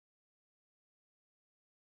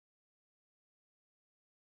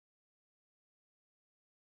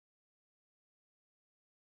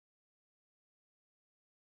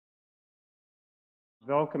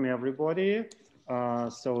Welcome everybody.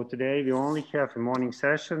 So today we only have a morning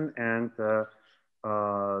session, and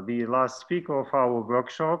the last speaker of our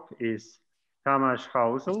workshop is Tamas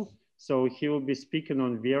Hausel. So he will be speaking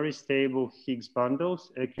on very stable Higgs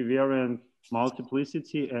bundles, equivariant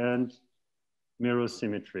multiplicity, and mirror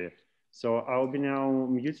symmetry. So I'll be now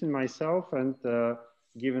muting myself and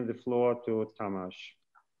giving the floor to Tamas.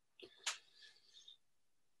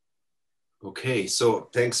 Okay, so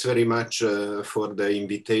thanks very much for the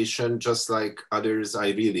invitation. Just like others, I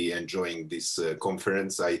really enjoying this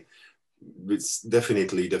conference. It's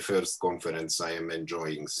definitely the first conference I am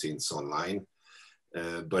enjoying since online.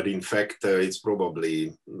 But in fact, it's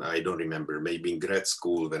probably, I don't remember, maybe in grad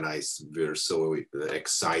school when I were so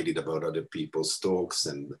excited about other people's talks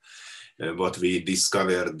and what we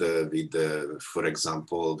discovered with, for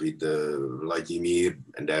example, with Vladimir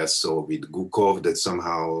and also with Gukov, that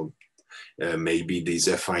somehow maybe these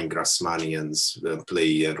affine Grassmannians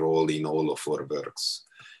play a role in all of our works.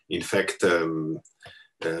 In fact,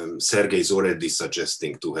 Sergey is already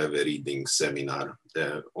suggesting to have a reading seminar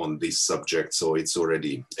on this subject, so it's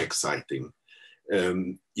already exciting.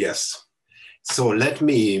 Yes, so let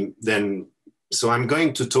me then, so I'm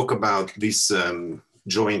going to talk about this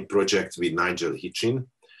joint project with Nigel Hitchin.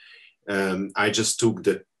 I just took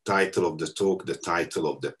the title of the talk, the title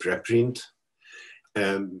of the preprint.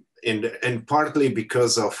 And partly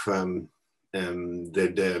because of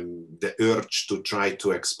the urge to try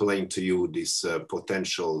to explain to you this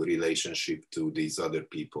potential relationship to these other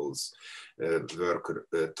people's work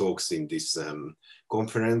talks in this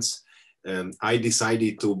conference, I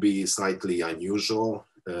decided to be slightly unusual.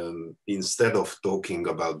 Instead of talking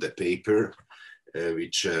about the paper,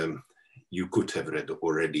 which you could have read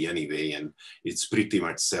already anyway, and it's pretty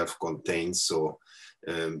much self-contained, so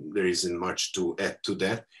there isn't much to add to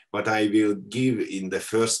that, but I will give, in the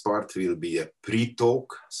first part will be a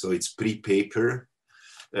pre-talk, so it's pre-paper,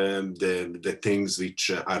 the things which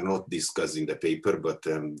are not discussed in the paper, but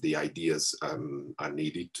the ideas are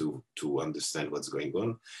needed to understand what's going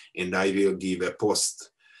on. And I will give a post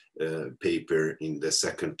paper in the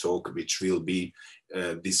second talk, which will be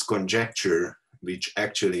this conjecture, which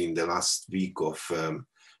actually in the last week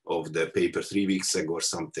of the paper 3 weeks ago or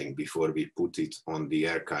something, before we put it on the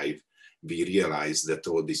archive, we realized that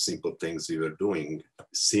all these simple things we were doing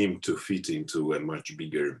seem to fit into a much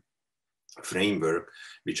bigger framework,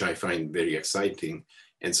 which I find very exciting.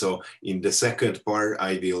 And so in the second part,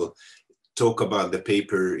 I will talk about the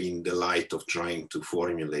paper in the light of trying to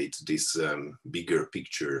formulate this bigger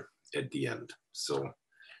picture at the end. So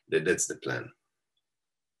that's the plan.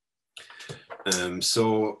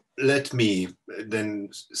 So let me then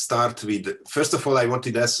start with, first of all, I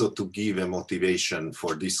wanted also to give a motivation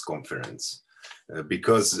for this conference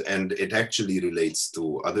because, and it actually relates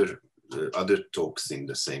to other talks in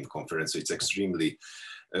the same conference. So it's extremely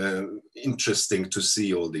interesting to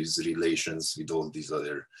see all these relations with all these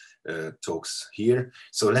other talks here.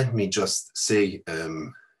 So let me just say a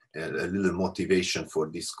little motivation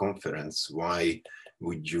for this conference. Why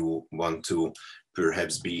would you want to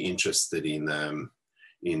perhaps be interested in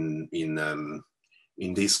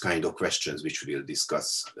these kind of questions, which we'll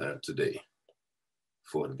discuss today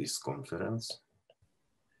for this conference?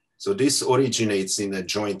 So this originates in a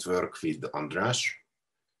joint work with András.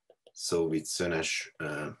 So with Senes,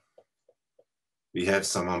 we have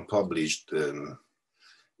some unpublished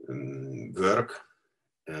work.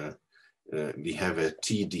 We have a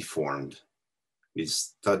T-deformed. We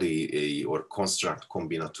study or construct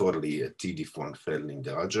combinatorially a T-deformed field in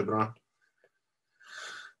the algebra.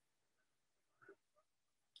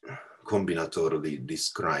 Combinatorially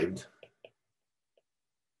described.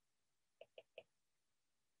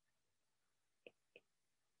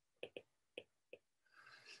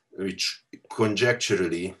 Which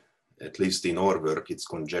conjecturally, at least in our work, it's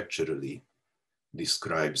conjecturally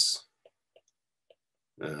describes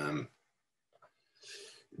the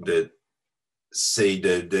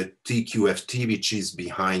TQFT, which is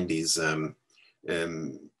behind these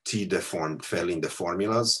T-deformed fell in the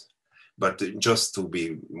formulas. But just to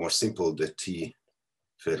be more simple, the T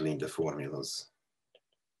fell in the formulas.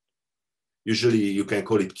 Usually you can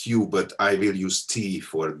call it Q, but I will use T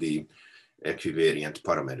for the equivariant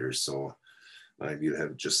parameters. So I will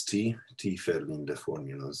have just T fell in the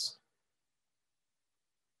formulas.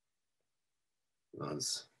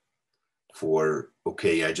 As for,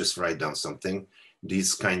 okay, I just write down something.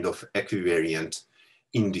 These kind of equivariant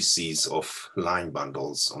indices of line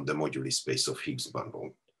bundles on the moduli space of Higgs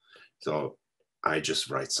bundle. So I just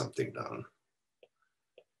write something down.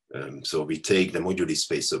 So we take the moduli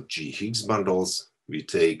space of G Higgs bundles. We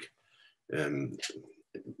take,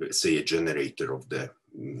 say, a generator of the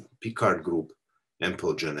Picard group,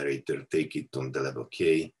 ample generator, take it on the level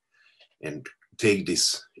K, and take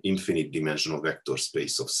this infinite dimensional vector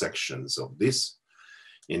space of sections of this.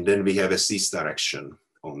 And then we have a C star action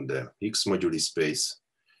on the Higgs moduli space,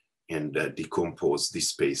 and decompose this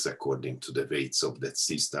space according to the weights of that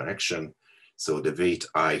C star action. So the weight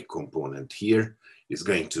I component here is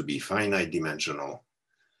going to be finite dimensional.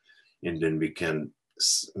 And then we can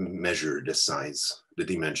measure the size, the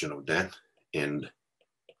dimension of that, and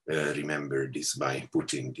remember this by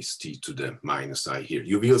putting this T to the minus I here.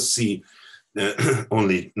 You will see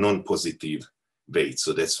only non-positive weights.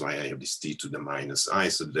 So that's why I have this T to the minus I,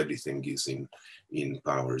 so that everything is in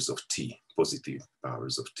powers of T, positive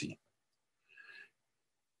powers of T.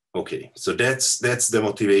 Okay, so that's the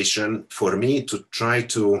motivation for me to try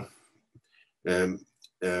to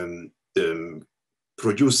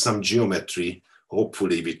produce some geometry,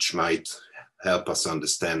 hopefully, which might help us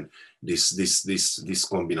understand this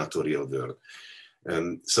combinatorial world.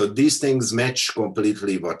 So these things match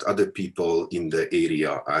completely what other people in the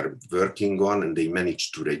area are working on, and they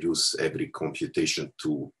managed to reduce every computation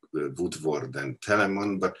to Woodward and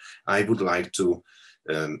Telemann, but I would like to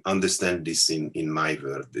understand this in my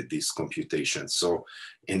world, this computation. So,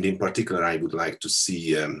 and in particular, I would like to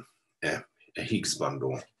see a Higgs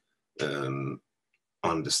bundle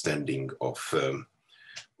understanding of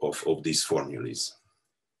these formulas.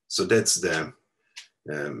 So that's the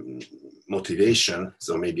motivation.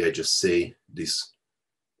 So maybe I just say this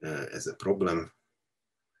as a problem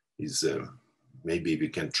is maybe we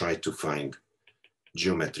can try to find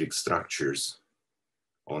geometric structures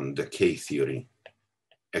on the K theory,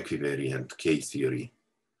 equivariant K theory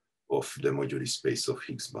of the moduli space of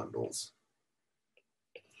Higgs bundles.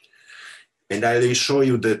 And I will show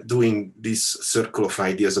you that doing this circle of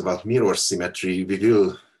ideas about mirror symmetry, we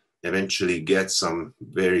will eventually get some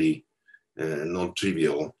very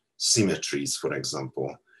non-trivial symmetries, for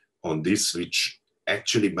example, on this, which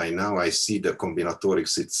actually by now I see the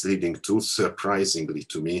combinatorics it's leading to, surprisingly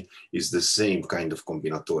to me, is the same kind of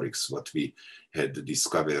combinatorics what we had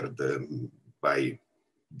discovered by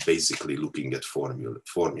basically looking at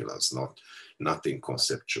formulas, nothing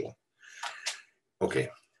conceptual. Okay.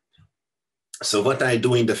 So what I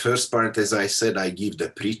do in the first part, as I said, I give the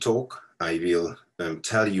pre-talk. I will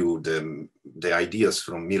tell you the ideas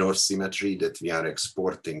from mirror symmetry that we are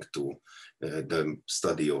exporting to the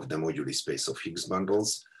study of the moduli space of Higgs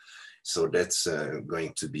bundles. So that's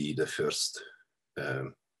going to be the first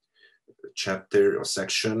chapter or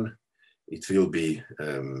section. It will be,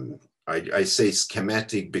 I say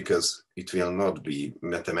schematic because it will not be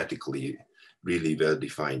mathematically really well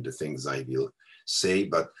defined, the things I will say,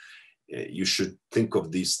 but you should think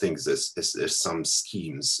of these things as some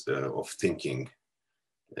schemes of thinking,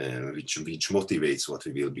 which motivates what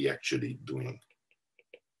we will be actually doing.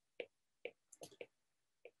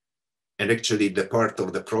 And actually the part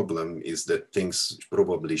of the problem is that things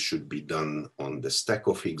probably should be done on the stack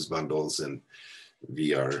of Higgs bundles, and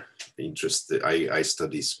we are interested, I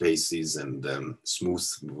study spaces and smooth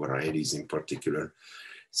varieties in particular.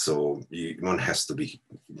 So one has to be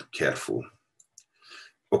careful.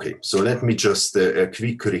 Okay, so let me just a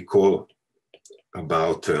quick recall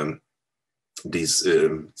about these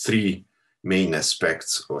three main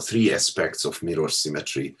aspects, or three aspects of mirror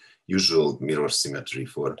symmetry, usual mirror symmetry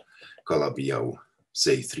for Calabi-Yau,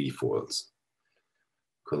 say threefolds.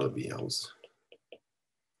 Calabi-Yaus.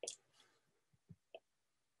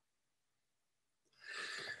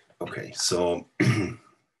 Okay, so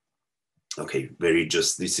okay,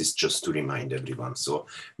 this is just to remind everyone. So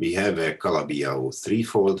we have a Calabi-Yau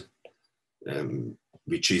threefold,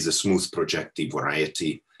 which is a smooth projective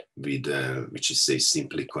variety with, which is say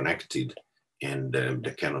simply connected, and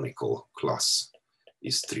the canonical class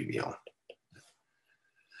is trivial.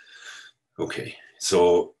 Okay,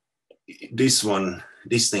 so this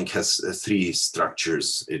thing has three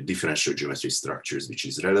structures, differential geometry structures, which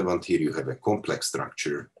is relevant here. You have a complex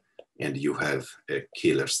structure, and you have a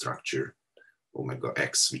Kähler structure, omega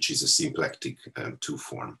x, which is a symplectic two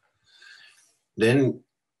form. Then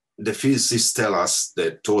the physicists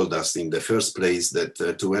told us in the first place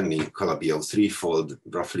that to any Calabi-Yau threefold,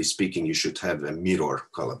 roughly speaking, you should have a mirror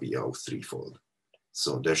Calabi-Yau threefold.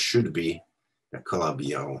 So there should be a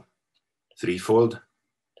Calabi-Yau threefold,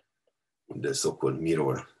 the so-called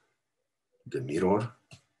mirror, the mirror.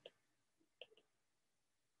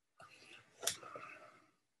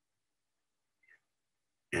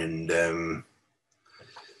 And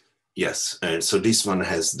yes, and so this one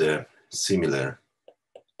has the similar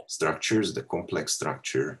structures, the complex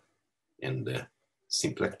structure and the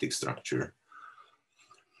symplectic structure.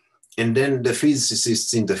 And then the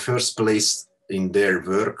physicists in the first place in their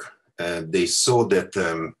work, they saw that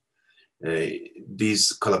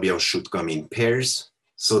these Calabi-Yau should come in pairs.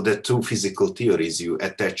 So the two physical theories you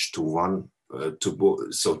attach to one,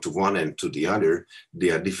 to one and to the other,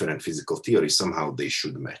 they are different physical theories. Somehow they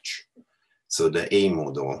should match. So the A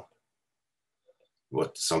model,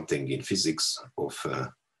 what something in physics of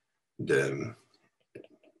the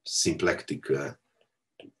symplectic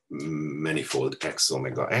manifold X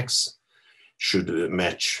omega X should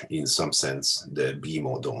match in some sense the B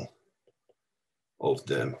model of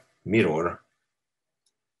the mirror,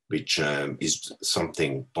 which is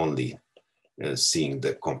something only seeing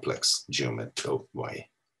the complex geometry of Y.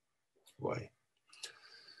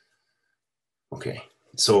 Okay,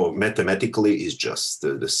 so mathematically is just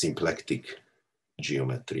the symplectic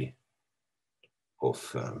geometry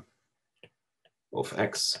of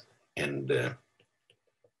X and the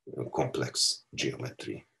complex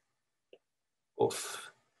geometry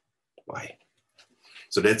of Y.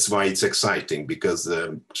 So that's why it's exciting, because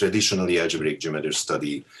traditionally algebraic geometry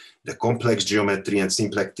study the complex geometry, and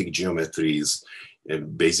symplectic geometry is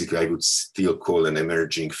basically, I would still call an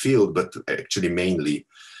emerging field, but actually mainly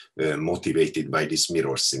motivated by this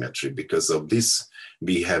mirror symmetry. Because of this,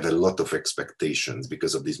 we have a lot of expectations.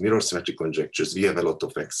 Because of these mirror symmetry conjectures, we have a lot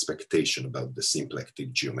of expectation about the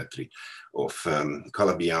symplectic geometry of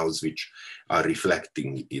Calabi-Yaus, which are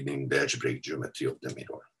reflecting in the algebraic geometry of the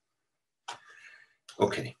mirror.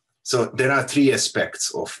 Okay, so there are three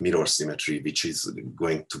aspects of mirror symmetry which is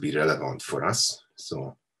going to be relevant for us.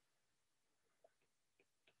 So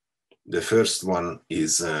the first one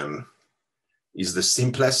is the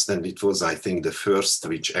simplest, and it was, I think, the first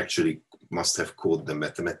which actually must have caught the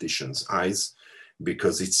mathematicians' eyes,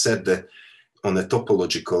 because it said that on a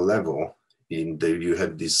topological level, you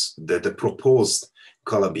have this, the proposed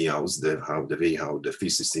Calabi-Yaus, the way how the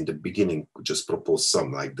physicists in the beginning just proposed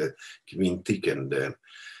some, like the quintic and the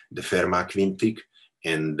Fermat quintic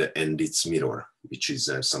and its mirror, which is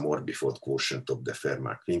some orbifold quotient of the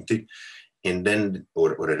Fermat quintic, and then,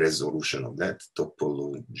 or a resolution of that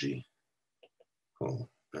topology called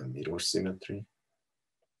mirror symmetry.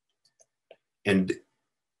 And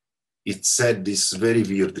it said this very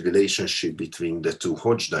weird relationship between the two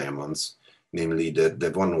Hodge diamonds, namely that the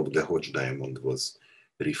one of the Hodge diamond was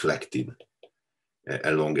reflected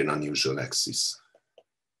along an unusual axis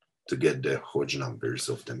to get the Hodge numbers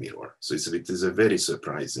of the mirror. So it is a very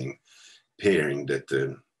surprising pairing that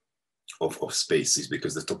of spaces,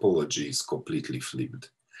 because the topology is completely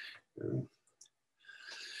flipped.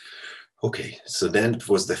 Okay, so that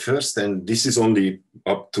was the first, and this is only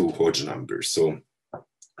up to Hodge numbers, so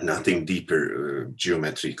nothing deeper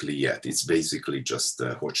geometrically yet. It's basically just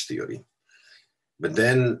Hodge theory. But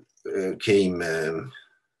then came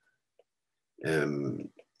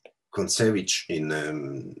Kontsevich in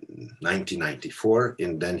 1994,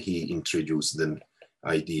 and then he introduced the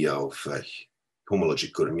idea of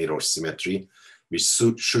homological mirror symmetry, which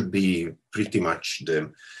should be pretty much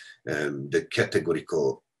the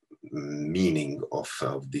categorical meaning of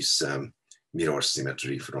this mirror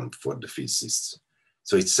symmetry for the physicists.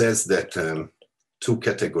 So it says that two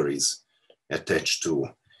categories attached to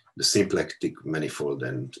the symplectic manifold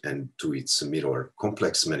and to its mirror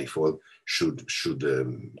complex manifold should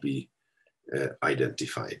be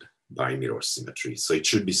identified by mirror symmetry. So it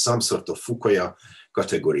should be some sort of Fukaya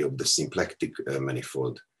category of the symplectic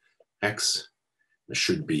manifold X. It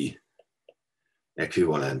should be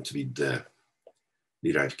equivalent with the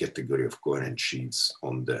derived category of coherent sheaves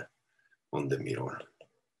on the mirror.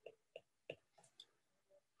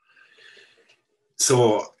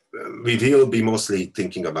 So we will be mostly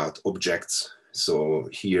thinking about objects. So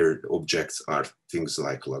here objects are things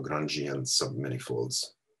like Lagrangian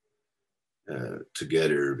submanifolds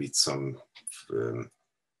together with some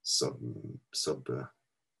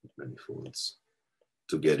submanifolds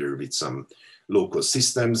together with some local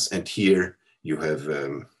systems. And here you have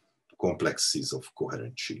complexes of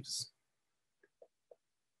coherent sheaves.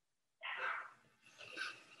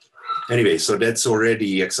 Anyway, so that's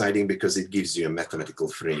already exciting because it gives you a mathematical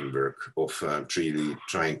framework of really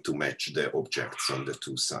trying to match the objects on the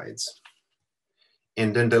two sides.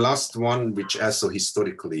 And then the last one, which also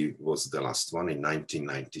historically was the last one in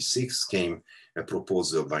 1996, came a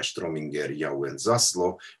proposal by Strominger, Yau, and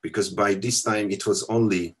Zaslow, because by this time it was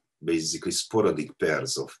only basically sporadic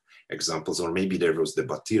pairs of examples, or maybe there was the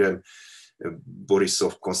Batirev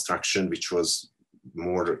Borisov construction, which was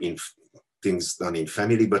more in things done in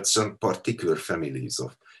family, but some particular families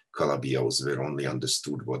of Calabi-Yaus were only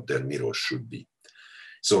understood what their mirror should be.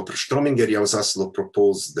 So Strominger, Yau, Zaslow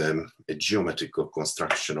proposed a geometrical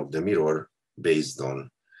construction of the mirror based on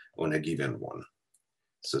a given one.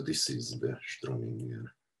 So this is the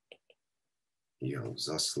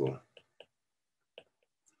Schrödinger-Zaslow.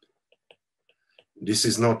 This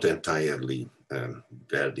is not entirely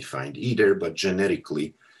well defined either, but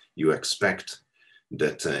generically you expect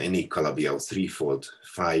that any Calabi-Yau threefold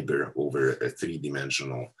fiber over a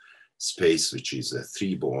three-dimensional space, which is a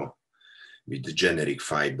three-ball, with the generic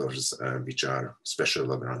fibers, which are special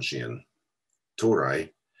Lagrangian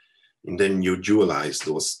tori, and then you dualize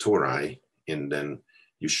those tori, and then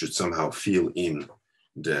you should somehow fill in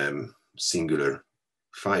the singular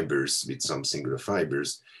fibers with some singular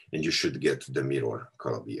fibers, and you should get the mirror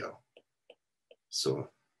Calabi-Yau. So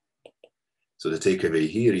the takeaway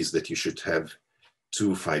here is that you should have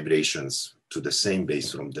two fibrations to the same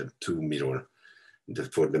base from the two mirror,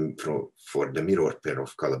 for the mirror pair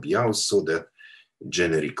of Calabi-Yau, so that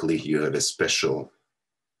generically you have a special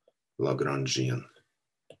Lagrangian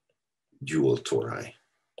dual tori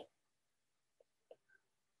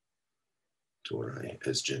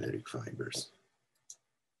as generic fibers.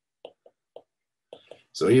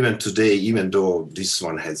 So even today, even though this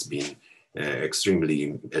one has been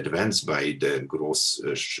extremely advanced by the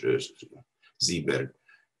Gross-Seeberg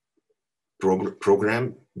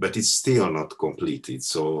program, but it's still not completed.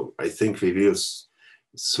 So I think we will,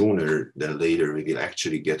 sooner than later, we will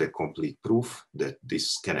actually get a complete proof that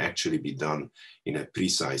this can actually be done in a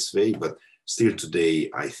precise way, but still today,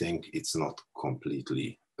 I think it's not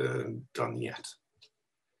completely done yet.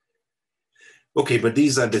 Okay, but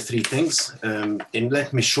these are the three things. And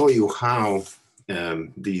let me show you how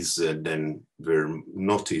these then were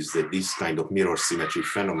noticed, that this kind of mirror symmetry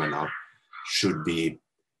phenomena should be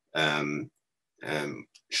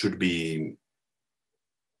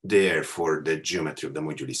there for the geometry of the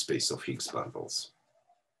moduli space of Higgs bundles.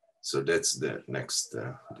 So that's the next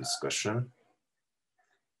discussion.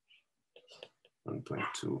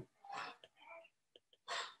 1.2.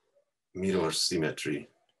 Mirror symmetry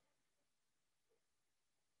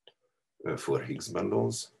for Higgs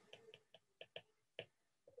bundles.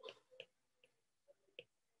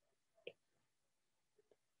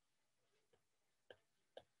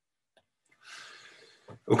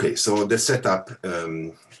 Okay, so the setup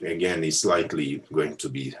again is slightly going to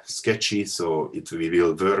be sketchy. So we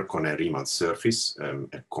will work on a Riemann surface,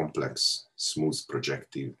 a complex smooth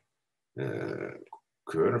projective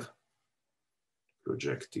curve.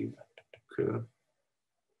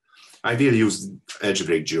 I will use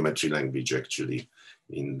algebraic geometry language actually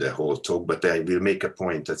in the whole talk, but I will make a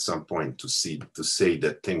point at some point to say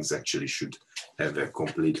that things actually should have a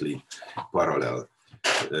completely parallel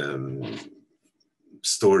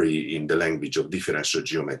story in the language of differential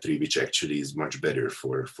geometry, which actually is much better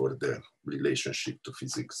for the relationship to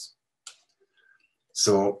physics.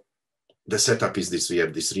 So the setup is this: we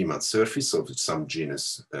have this Riemann surface of some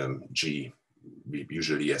genus G, we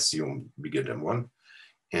usually assume bigger than 1.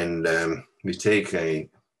 And we take a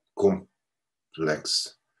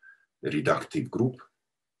complex reductive group.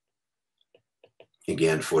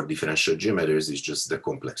 Again, for differential geometers, it's just the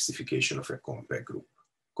complexification of a compact group,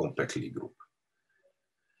 compactly group.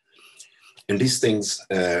 And these things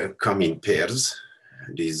come in pairs,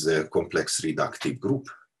 this complex reductive group,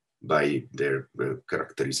 by their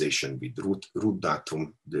characterization with root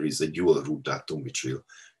datum. There is a dual root datum which will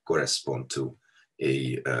correspond to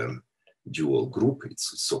a dual group.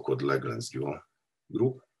 It's so-called Lagrange dual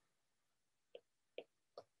group.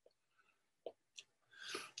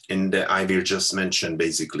 And I will just mention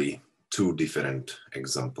basically two different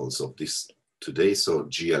examples of this today. So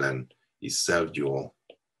GLN is self-dual,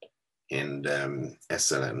 and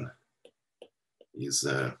SLN is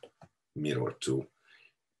a mirror to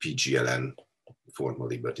PGLN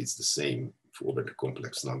formally, but it's the same over the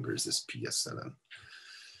complex numbers as PSLN.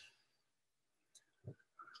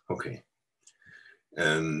 Okay.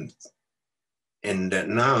 And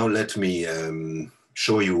now let me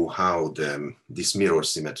show you how this mirror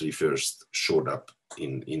symmetry first showed up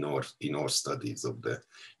in our studies of the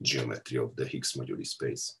geometry of the Higgs moduli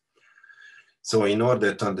space. So in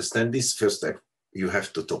order to understand this, first you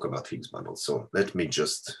have to talk about Higgs bundles. So let me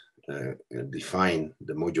just define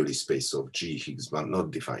the moduli space of G Higgs bundle,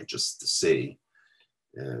 not define, just say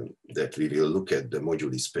that we will look at the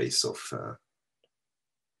moduli space of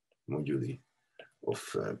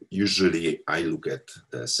usually I look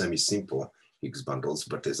at semi-simple Higgs bundles,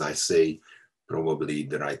 but as I say, probably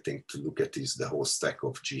the right thing to look at is the whole stack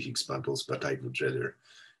of G Higgs bundles, but I would rather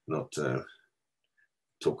not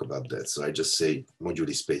talk about that. So I just say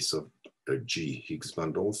moduli space of G Higgs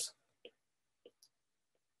bundles.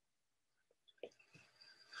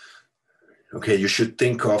 Okay, you should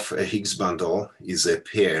think of a Higgs bundle is a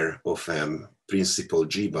pair of principal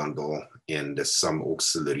G bundle and some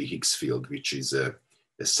auxiliary Higgs field, which is a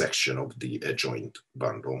section of the adjoint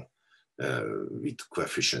bundle with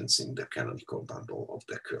coefficients in the canonical bundle of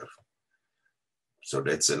the curve. So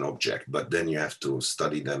that's an object, but then you have to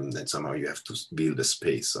study them, and somehow you have to build a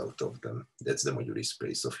space out of them. That's the moduli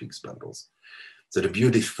space of Higgs bundles. So the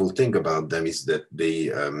beautiful thing about them is that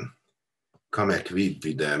they come equipped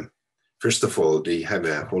with them. First of all, they have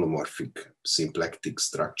a holomorphic symplectic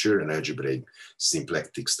structure, an algebraic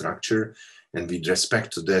symplectic structure. And with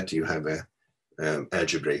respect to that, you have a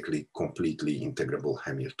algebraically completely integrable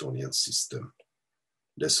Hamiltonian system,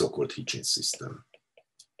 the so-called Hitchin system.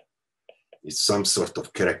 It's some sort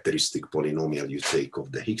of characteristic polynomial you take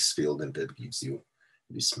of the Higgs field, and that gives you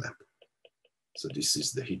this map. So this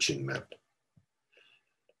is the Hitchin map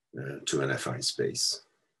to an affine space.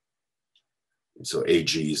 So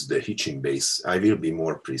AG is the Hitchin base. I will be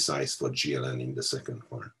more precise for GLN in the second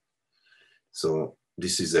one. So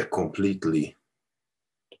this is a completely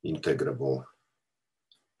integrable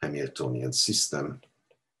Hamiltonian system.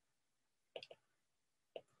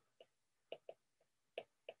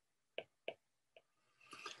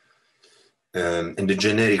 And the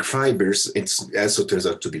generic fibers, it also turns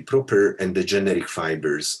out to be proper, and the generic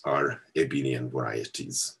fibers are abelian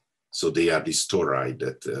varieties. So they are these tori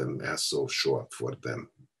that also show up for them,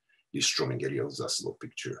 this Strominger-Yau-Zaslow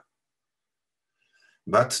picture.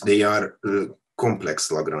 But they are complex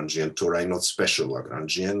Lagrangian tori, not special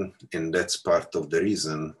Lagrangian, and that's part of the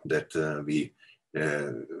reason that we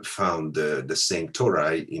found the same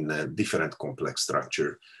tori in a different complex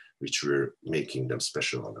structure, which were making them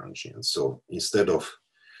special Lagrangian. So instead of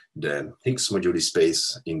the Higgs moduli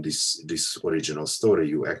space in this original story,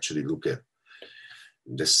 you actually look at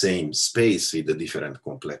the same space with a different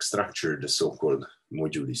complex structure, the so-called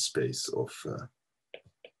moduli space of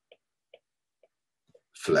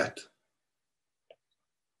flat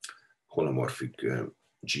holomorphic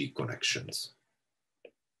G connections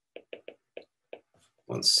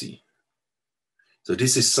on C. So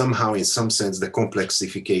this is somehow, in some sense, the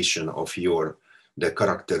complexification of the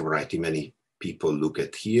character variety many people look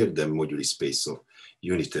at here, the moduli space of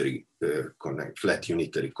unitary flat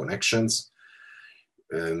unitary connections.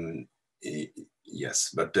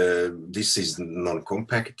 Yes, but this is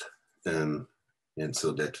non-compact, and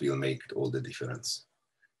so that will make all the difference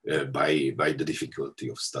by the difficulty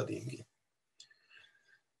of studying it.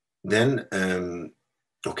 Then,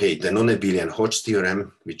 okay, the non-abelian Hodge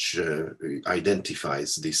theorem, which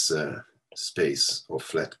identifies this space of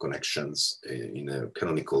flat connections in a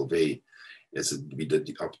canonical way as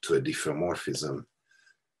up to a diffeomorphism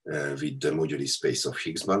with the moduli space of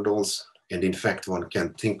Higgs bundles. And in fact, one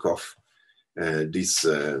can think of this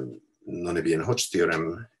non-abelian Hodge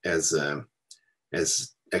theorem as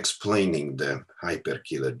explaining the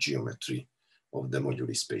hyperkiller geometry of the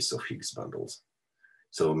moduli space of Higgs bundles.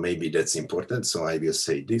 So maybe that's important. So I will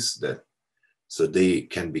say this, so they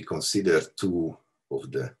can be considered two of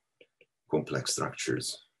the complex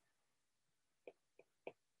structures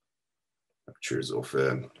of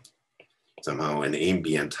somehow an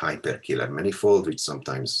ambient hyperkiller manifold, which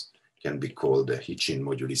sometimes can be called the Hitchin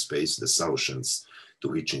moduli space, the solutions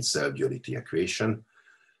to Hitchin self-duality equation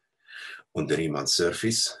on the Riemann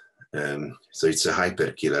surface. So it's a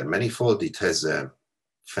hyperkiller manifold. It has a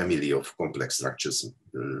family of complex structures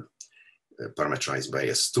parameterized by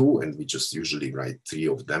S2, and we just usually write 3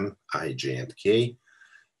 of them, I, J, and K.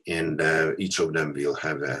 And each of them will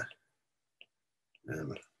have a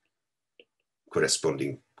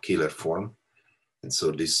corresponding killer form. And so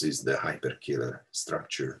this is the hyperkiller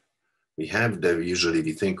structure. We have usually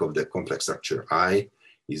we think of the complex structure I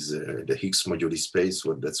is the Higgs moduli space,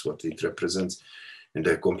 that's what it represents, and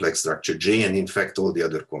the complex structure J, and in fact all the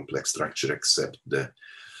other complex structure except the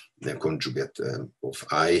conjugate of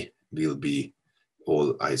I will be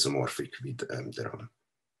all isomorphic with their own.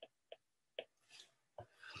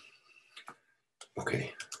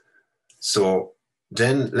 Okay, so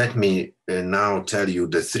then let me now tell you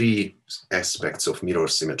the 3 aspects of mirror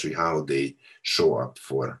symmetry, how they show up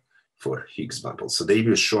for Higgs bundles. So they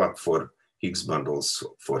will show up for Higgs bundles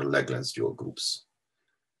for Lagrange dual groups.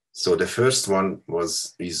 So the first one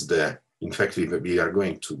in fact, we are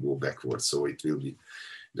going to go backwards. So it will be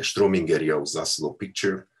the Strominger-Yau-Zaslow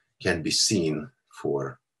picture can be seen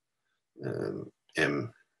for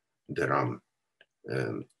M de Ram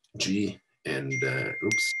G and,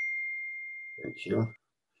 oops, thank you,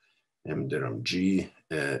 M de Ram G,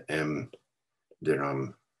 M de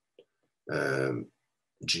Ram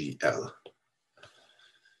GL.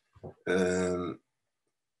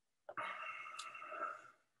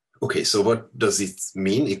 Okay, so what does it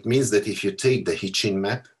mean? It means that if you take the Hitchin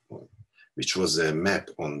map, which was a map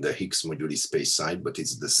on the Higgs moduli space side, but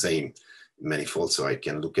it's the same manifold, so I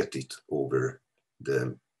can look at it over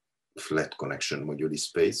the flat connection moduli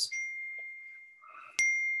space,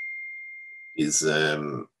 is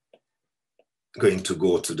going to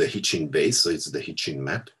go to the Hitchin base, so it's the Hitchin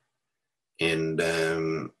map. And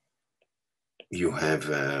you have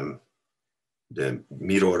the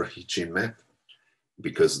mirror Hitchin map,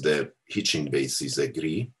 because the Hitchin bases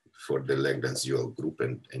agree for the Lagrange dual group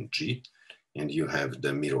and G, and you have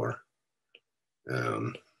the mirror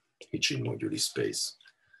Hitchin moduli space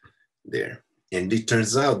there. And it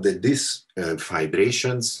turns out that these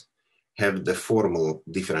vibrations have the formal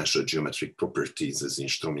differential geometric properties as in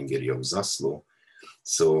Strominger-Yau-Zaslow,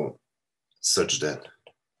 so such that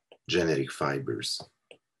generic fibers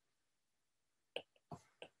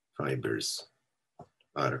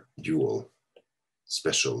are dual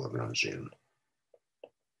special Lagrangian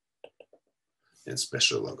and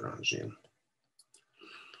special Lagrangian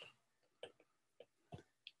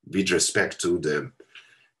with respect to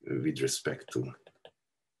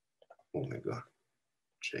omega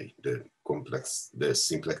J, the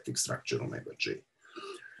symplectic structure omega J.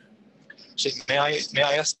 May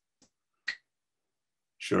I ask?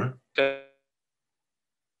 Sure.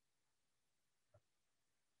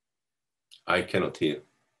 I cannot hear.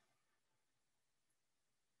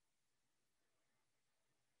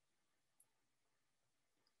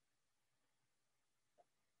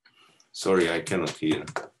 Sorry, I cannot hear.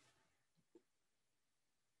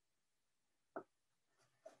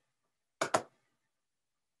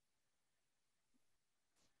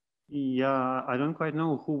 Yeah, I don't quite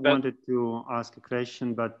know who wanted to ask a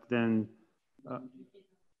question, but then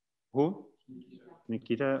who?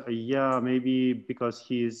 Nikita? Yeah, maybe because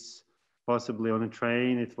he's possibly on a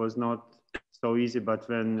train, it was not so easy, but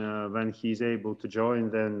when he's able to join,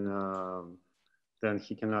 then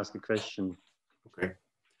he can ask a question. Okay.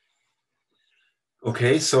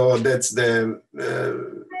 Okay, so that's the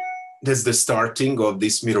starting of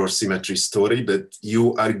this mirror symmetry story, that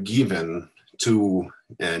you are given two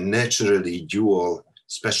naturally dual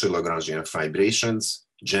special Lagrangian vibrations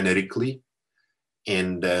generically,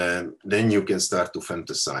 and then you can start to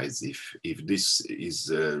fantasize if this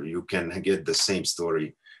is you can get the same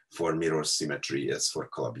story for mirror symmetry as for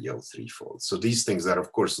Calabi-Yau threefold. So these things are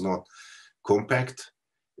of course not compact,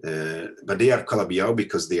 but they are Calabi-Yau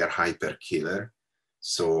because they are hyperkähler.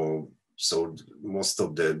 So most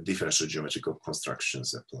of the differential geometrical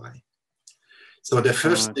constructions apply. So the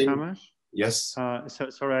first thing, Tamas? yes.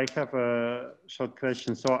 Sorry, I have a short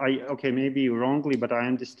question. So okay, maybe wrongly, but I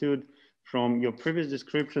understood from your previous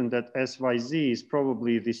description that SYZ is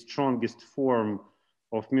probably the strongest form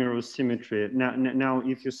of mirror symmetry. Now,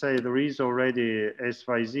 if you say there is already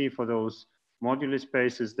SYZ for those moduli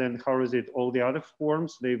spaces, then how is it all the other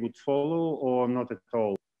forms they would follow or not at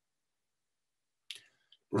all?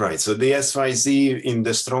 Right, so the SYZ in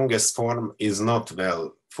the strongest form is not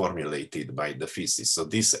well formulated by the physicists. So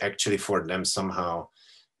this actually for them somehow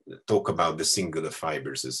talk about the singular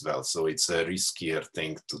fibers as well. So it's a riskier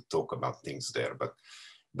thing to talk about things there.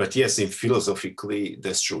 But yes, in philosophically,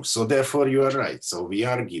 that's true. So therefore you are right. So we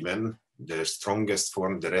are given the strongest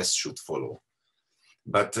form, the rest should follow.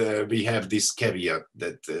 But we have this caveat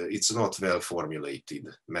that it's not well formulated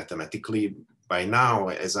mathematically. By now,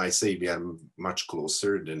 as I say, we are much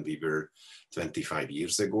closer than we were 25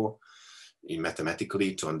 years ago in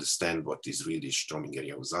mathematically to understand what is really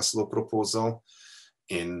Strominger-Yau-Zaslow proposal.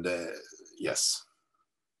 And yes,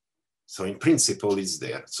 so in principle it's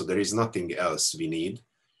there. So there is nothing else we need.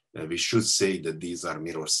 We should say that these are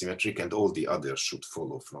mirror symmetric and all the others should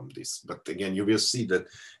follow from this. But again, you will see that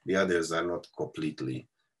the others are not completely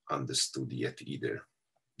understood yet either,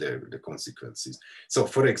 the consequences. So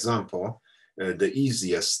for example, the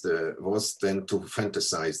easiest was then to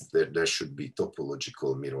fantasize that there should be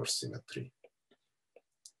topological mirror symmetry.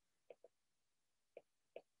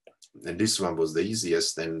 And this one was the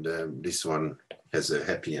easiest, and this one has a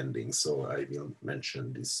happy ending, so I will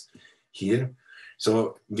mention this here.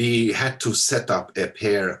 So we had to set up a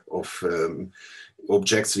pair of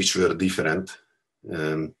objects which were different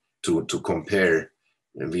to compare.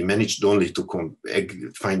 And we managed only to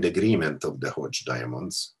find agreement of the Hodge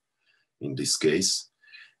diamonds in this case.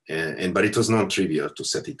 But it was non-trivial to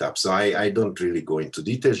set it up. So I don't really go into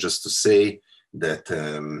details, just to say that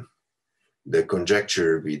the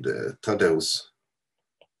conjecture with Tadeusz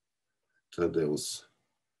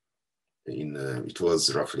it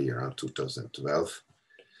was roughly around 2012,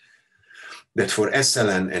 that for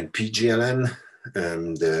SLN and PGLN,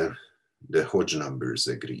 the Hodge numbers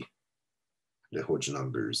agree. The Hodge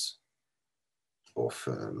numbers of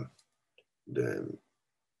the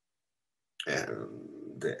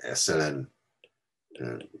the SLN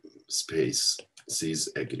spaces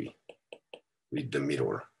agree with the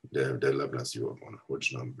mirror, the Lagrange-Joule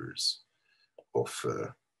Hodge numbers of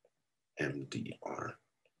MDR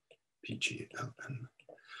PGLN.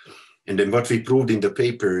 And then what we proved in the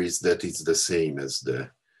paper is that it's the same as the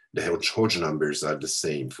Hodge numbers are the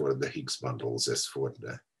same for the Higgs bundles as for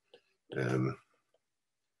the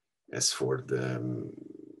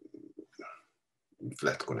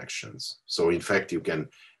flat connections. So in fact, you can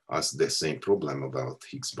ask the same problem about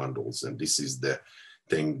Higgs bundles, and this is the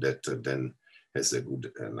thing that then has a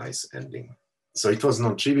good, nice ending. So it was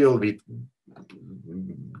non-trivial. We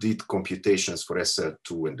did computations for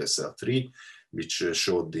SL2 and SL3, which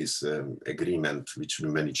showed this agreement, which we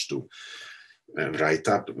managed to write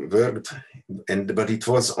up, worked. But it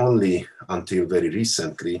was only until very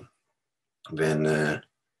recently when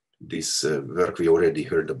this work we already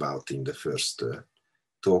heard about in the first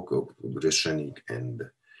talk of Reshenik and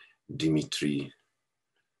Dimitri.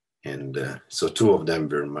 And so two of them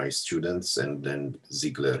were my students, and then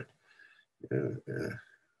Ziegler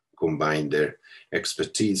combined their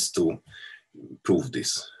expertise to prove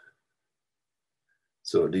this.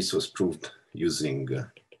 So this was proved using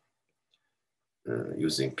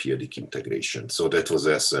periodic integration. So that was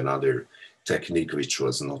as another technique which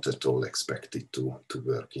was not at all expected to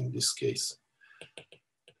work in this case.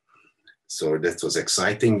 So that was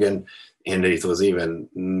exciting, and it was even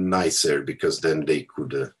nicer because then they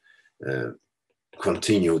could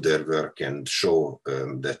continue their work and show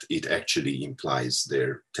that it actually implies,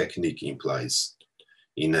 their technique implies,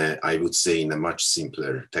 in a, I would say, in a much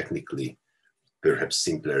simpler, technically, perhaps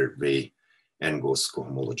simpler way, Engels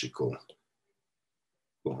cohomological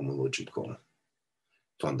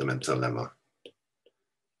fundamental lemma,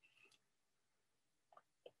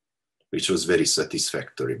 which was very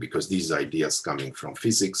satisfactory because these ideas coming from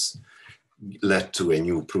physics led to a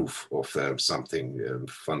new proof of something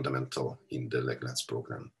fundamental in the Lagrange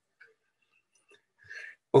program.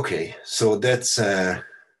 Okay, so that's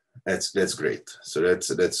great. So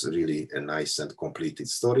that's really a nice and completed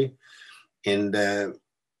story. And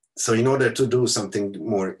so in order to do something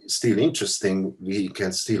more still interesting, we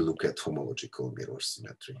can still look at homological mirror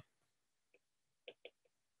symmetry.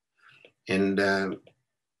 And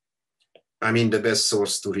I mean, the best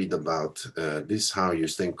source to read about this, how you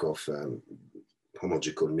think of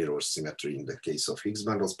homological mirror symmetry in the case of Higgs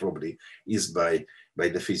bundles, probably is by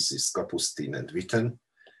the physicists Kapustin and Witten.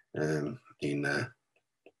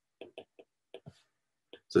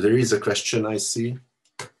 So there is a question I see.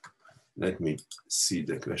 Let me see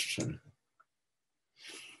the question.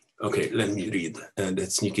 Okay, let me read.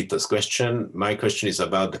 That's Nikita's question. My question is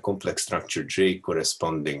about the complex structure J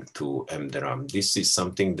corresponding to M deram. This is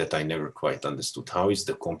something that I never quite understood. How is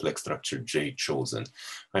the complex structure J chosen?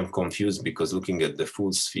 I'm confused because looking at the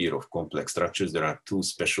full sphere of complex structures, there are two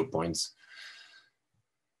special points.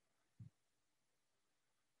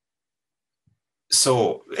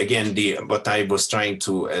 So again, what I was trying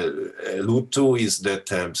to allude to is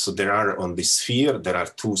that, so there are on this sphere, there are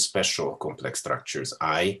two special complex structures,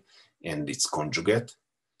 I and its conjugate.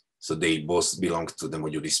 So they both belong to the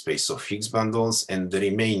moduli space of Higgs bundles, and the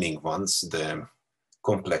remaining ones, the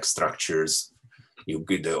complex structures, you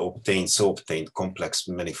get the obtained complex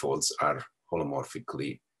manifolds are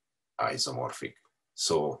holomorphically isomorphic.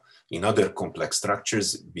 So in other complex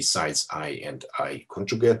structures, besides I and I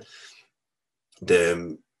conjugate,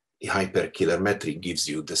 the hyperkiller metric gives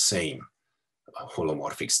you the same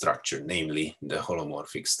holomorphic structure, namely the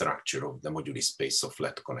holomorphic structure of the moduli space of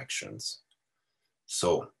flat connections.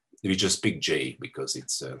 So we just pick J because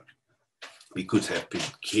it's, we could have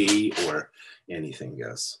picked K or anything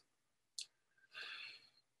else.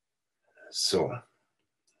 So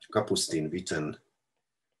Kapustin Witten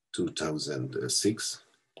 2006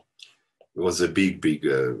 was a big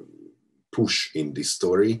push in this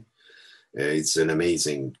story. It's an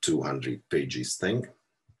amazing 200 pages thing.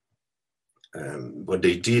 What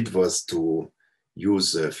they did was to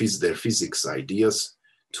use their physics ideas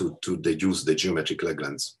to deduce the geometric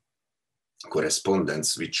Lagrange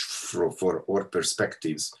correspondence, which for our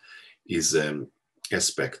perspectives is an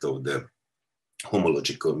aspect of the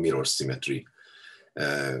homological mirror symmetry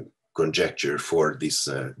conjecture for this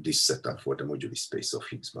setup for the moduli space of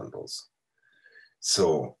Higgs bundles.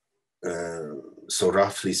 So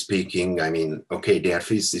roughly speaking, I mean, okay, they are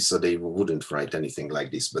physicists, so they wouldn't write anything like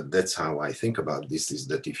this, but that's how I think about this, is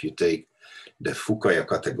that if you take the Fukaya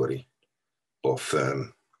category of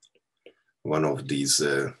one of these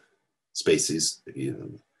spaces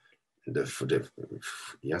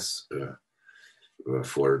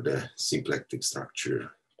for the symplectic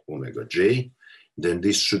structure omega J, then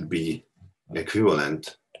this should be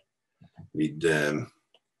equivalent with the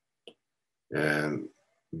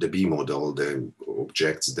B model, the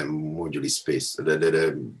objects, the moduli space,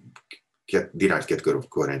 the derived category of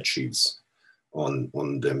coherent sheaves on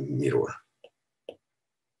the mirror.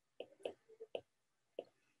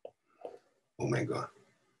 Omega.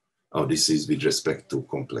 Oh, this is with respect to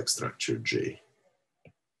complex structure J.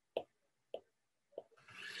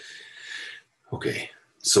 Okay,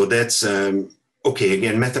 so that's, okay,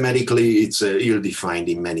 again, mathematically, it's ill-defined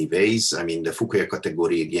in many ways. I mean, the Fukaya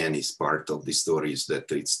category, again, is part of the stories that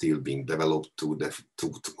it's still being developed to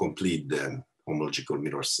complete the homological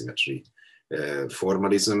mirror symmetry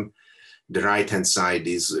formalism. The right-hand side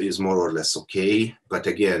is more or less okay, but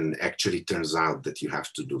again, actually turns out that you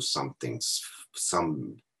have to do some things,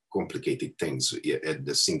 some complicated things at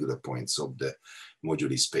the singular points of the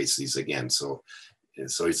moduli spaces again. So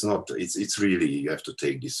it's not, it's really, you have to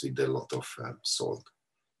take this with a lot of salt,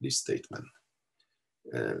 this statement.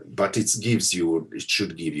 But it gives you, it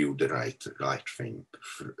should give you the right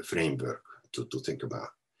framework to think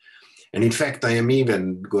about. And in fact, I am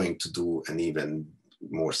even going to do an even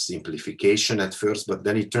more simplification at first, but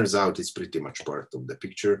then it turns out it's pretty much part of the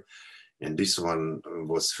picture. And this one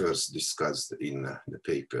was first discussed in the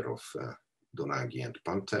paper of Donaghy and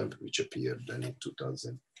Pantev, which appeared then in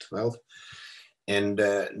 2012. And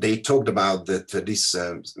they talked about that this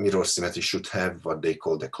mirror symmetry should have what they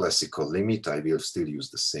call the classical limit. I will still use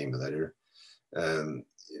the same letter,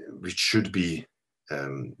 which should be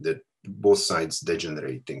that both sides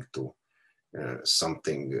degenerating to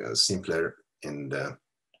something simpler, and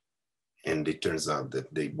it turns out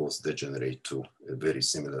that they both degenerate to very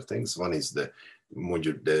similar things. One is the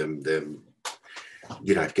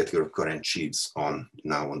derived category of coherent sheaves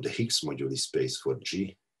now on the Higgs moduli space for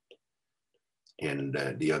G. And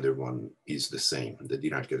the other one is the same, the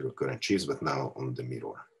derived category of coherent sheaves, but now on the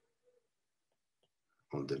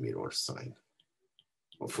mirror side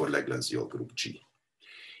for Lagrangian group G.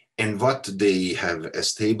 And what they have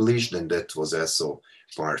established, and that was also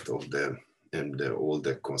part of all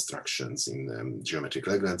the constructions in geometric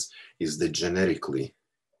Lagrange, is that generically,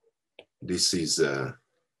 this is a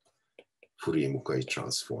Fourier-Mukai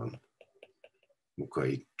transform.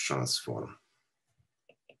 Fourier-Mukai transform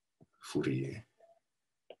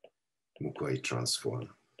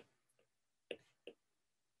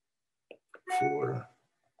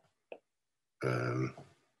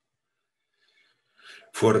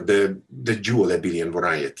for the dual abelian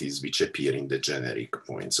varieties which appear in the generic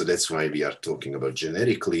point. So that's why we are talking about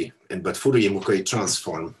generically, but Fourier-Mukai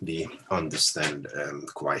transform we understand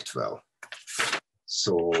quite well.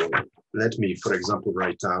 So let me, for example,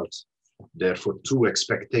 write out therefore two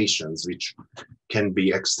expectations which can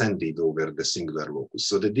be extended over the singular locus.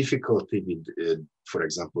 So the difficulty with, for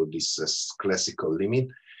example, this classical limit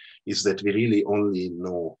is that we really only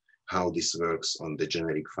know how this works on the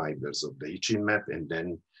generic fibers of the Hitchin map, and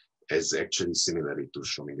then as actually similarly to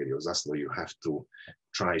Szomigeri-Zaslow, you have to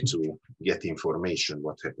try to get information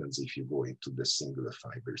what happens if you go into the singular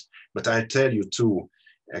fibers. But I tell you two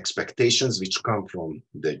expectations which come from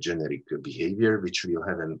the generic behavior, which will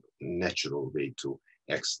have a natural way to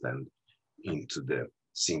extend into the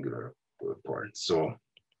singular part. So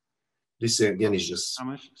this again is just,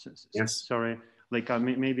 yes. Sorry, like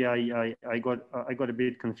maybe I got a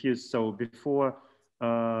bit confused. So before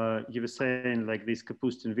you were saying like this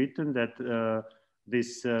Kapustin-Witten that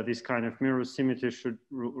this kind of mirror symmetry should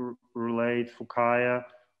relate Fukaya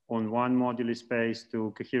on one moduli space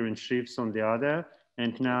to coherent sheaves on the other.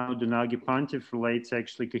 And now Donaghy-Pantev relates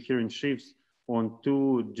actually coherent sheaves on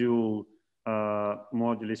two dual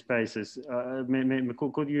moduli spaces.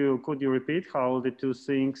 Could you repeat how the two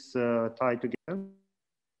things tie together?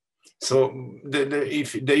 So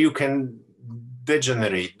you can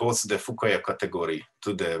degenerate both the Fukaya category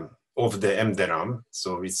to of the M de Rham,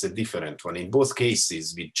 so it's a different one. In both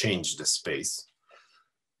cases, we change the space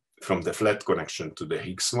from the flat connection to the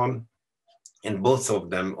Higgs one. And both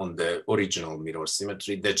of them on the original mirror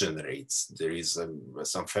symmetry degenerates. There is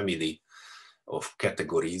some family of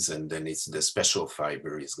categories, and then it's the special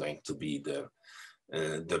fiber is going to be the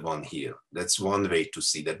one here. That's one way to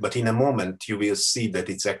see that. But in a moment, you will see that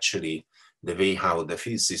it's actually the way how the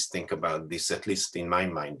physicists think about this, at least in my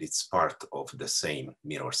mind, it's part of the same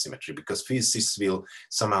mirror symmetry, because physicists will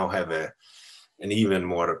somehow have an even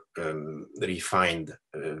more refined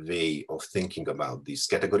way of thinking about these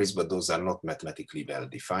categories, but those are not mathematically well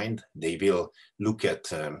defined. They will look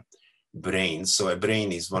at brains. So a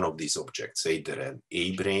brain is one of these objects, either an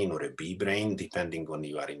A brain or a B brain, depending on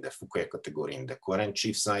you are in the Foucault category in the coherent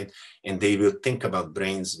chief side. And they will think about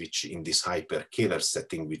brains which in this hyperkähler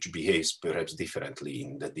setting, which behaves perhaps differently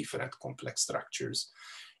in the different complex structures.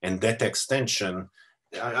 And that extension,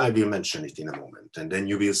 I will mention it in a moment. And then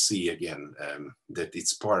you will see again that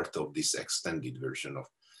it's part of this extended version of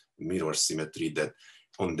mirror symmetry that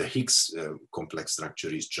on the Higgs complex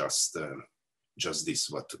structure is just this,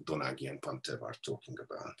 what Donaghy and Pantev are talking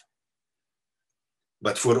about.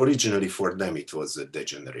 But originally for them, it was a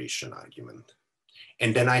degeneration argument.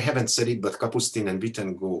 And then I haven't said it, but Kapustin and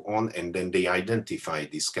Witten go on, and then they identify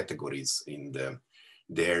these categories in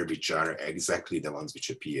there, which are exactly the ones which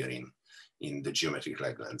appear in the geometric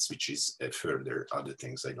Lagrange, which is further other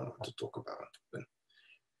things I don't want to talk about. But,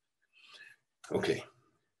 okay.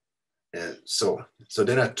 So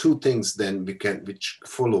there are two things then which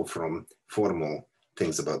follow from formal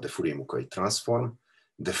things about the Fourier-Mukai transform.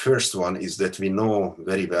 The first one is that we know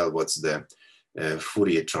very well what's the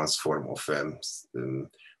Fourier transform of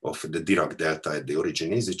the Dirac delta at the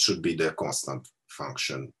origin is. It should be the constant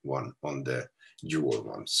function one on the dual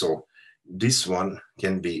one. So this one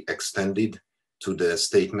can be extended to the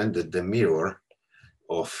statement that the mirror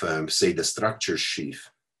of, say, the structure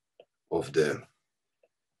sheaf of the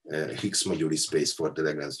Higgs moduli space for the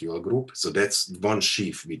Lagrange dual group. So that's one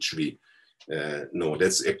sheaf which we know.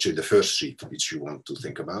 That's actually the first sheaf which you want to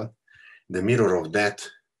think about. The mirror of that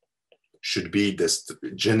should be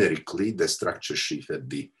generically the structure sheaf at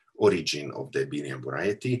the origin of the abelian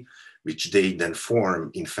variety, which they then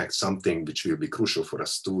form, in fact, something which will be crucial for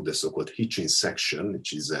us too, the so-called Hitchin section,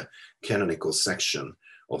 which is a canonical section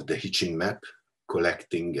of the Hitchin map,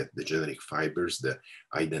 collecting at the generic fibers the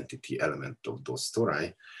identity element of those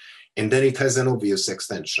tori. And then it has an obvious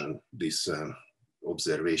extension, this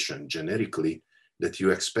observation generically, that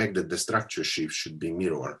you expect that the structure sheaf should be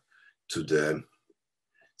mirror to the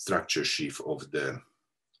structure sheaf of the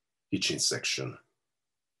Hitchin section.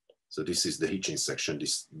 So this is the Hitchin section,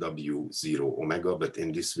 this W0 omega, but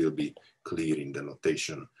in this will be clear in the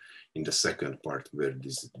notation in the second part where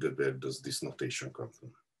does this notation come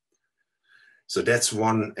from. So that's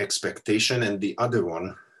one expectation. And the other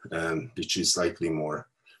one, which is slightly more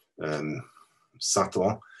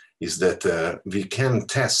subtle, is that we can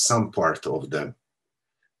test some part of the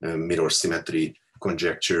mirror symmetry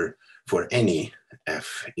conjecture for any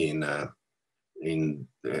F in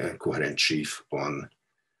coherent sheaf on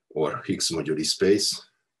or Higgs moduli space,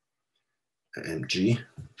 MG.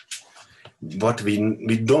 But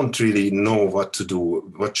we don't really know what to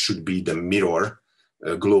do, what should be the mirror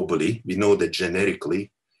globally. We know that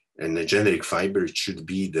generically, and the generic fiber, it should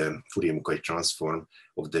be the Fourier-Mukai transform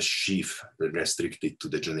of the sheaf restricted to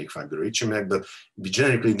the generic fiber HMF, but we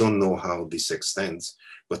generically don't know how this extends.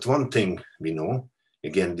 But one thing we know,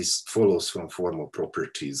 again, this follows from formal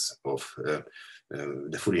properties of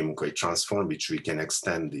the Fourier-Mukai transform, which we can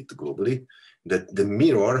extend it globally, that the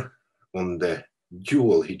mirror on the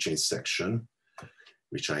dual Hitchin section,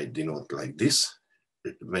 which I denote like this,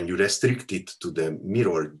 when you restrict it to the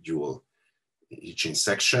mirror dual Hitchin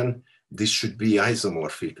section, this should be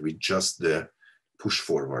isomorphic with just the push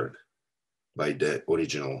forward by the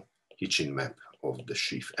original Hitchin map of the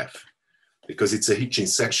sheaf F. Because it's a Hitchin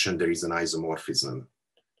section, there is an isomorphism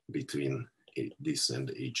between this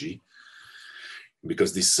and AG,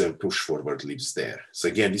 because this push forward lives there. So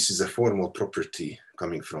again, this is a formal property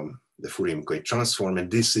coming from the Fourier-Mukai transform, and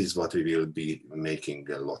this is what we will be making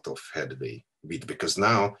a lot of headway with, because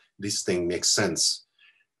now this thing makes sense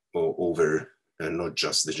over not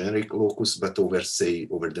just the generic locus, but over, say,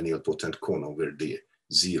 over the nilpotent cone, over the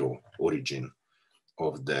zero origin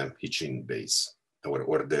of the Hitchin base,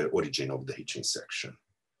 or the origin of the Hitchin section.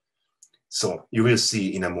 So you will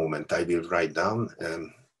see in a moment, I will write down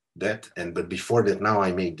that, but before that, now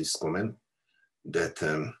I made this comment that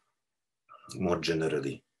more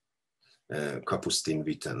generally, Kapustin,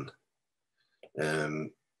 Witten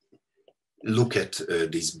look at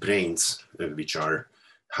these brains, which are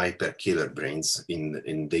hyperkähler brains,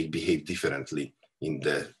 and they behave differently in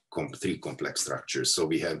the three complex structures. So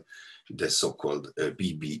we have the so-called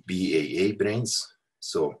BAA brains.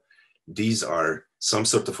 So these are some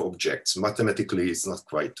sort of objects. Mathematically, it's not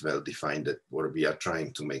quite well defined, or we are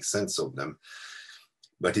trying to make sense of them.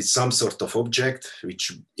 But it's some sort of object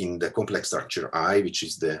which in the complex structure I, which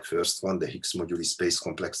is the first one, the Higgs moduli space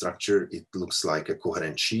complex structure, it looks like a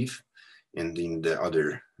coherent sheaf. And in the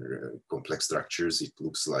other complex structures, it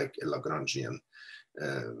looks like a Lagrangian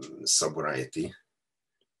subvariety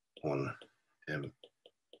on M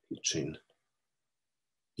Hitchin.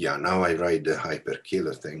 Yeah, now I write the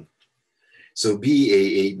hyperkähler thing. So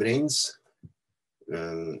BAA brains,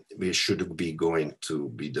 we should be going to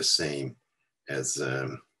be the same as,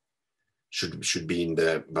 should be in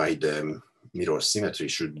the, by the mirror symmetry,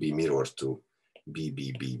 should be mirror to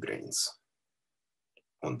BBB brains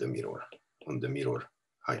on the mirror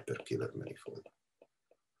hyperkiller manifold.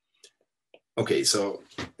 Okay, so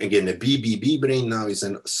again, the BBB brain now is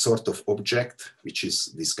a sort of object, which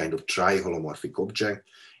is this kind of tri-holomorphic object.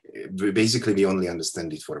 Basically, we only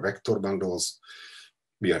understand it for vector bundles.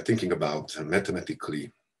 We are thinking about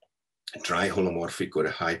mathematically a tri-holomorphic or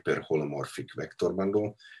a hyperholomorphic vector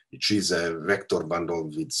bundle, which is a vector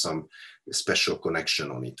bundle with some special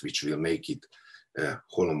connection on it, which will make it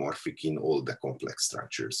holomorphic in all the complex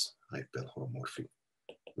structures, hyperholomorphic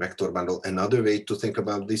vector bundle. Another way to think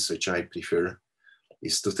about this, which I prefer,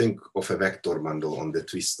 is to think of a vector bundle on the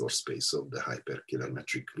twistor space of the hyperkiller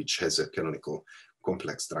metric, which has a canonical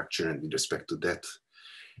complex structure, and with respect to that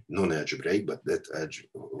non-algebraic, but that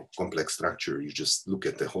complex structure, you just look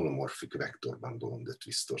at the holomorphic vector bundle on the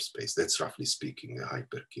twistor space. That's roughly speaking a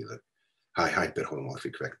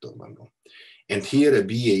hyperholomorphic vector bundle. And here a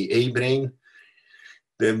BAA brane,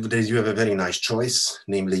 you have a very nice choice,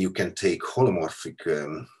 namely you can take holomorphic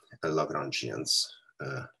Lagrangians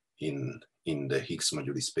in the Higgs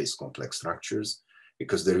moduli space complex structures,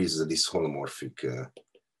 because there is this holomorphic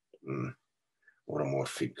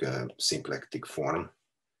oromorphic symplectic form,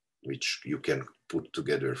 which you can put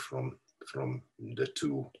together from the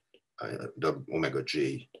two the omega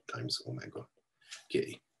j times omega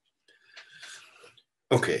k.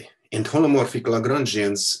 Okay, and holomorphic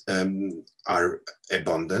Lagrangians are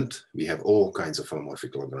abundant. We have all kinds of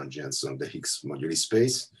holomorphic Lagrangians on the Higgs moduli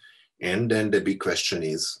space. And then the big question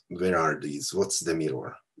is, where are these? What's the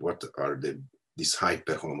mirror? What are these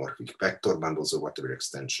hyperholomorphic vector bundles, or whatever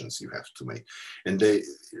extensions you have to make? And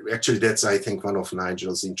actually, that's, I think, one of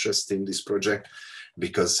Nigel's interests in this project,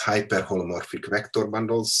 because hyperholomorphic vector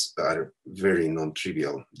bundles are very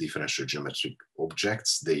non-trivial differential geometric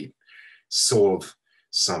objects. They solve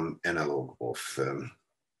some analog of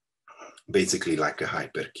basically like a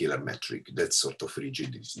hyperkiller metric. That sort of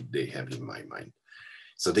rigidity they have in my mind.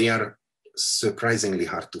 So they are surprisingly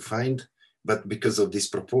hard to find, but because of this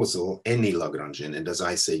proposal, any Lagrangian, and as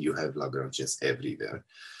I say, you have Lagrangians everywhere,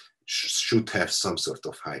 should have some sort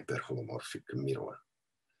of hyperholomorphic mirror,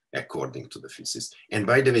 according to the physicist. And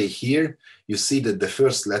by the way, here you see that the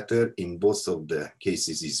first letter in both of the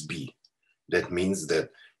cases is B. That means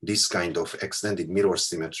that this kind of extended mirror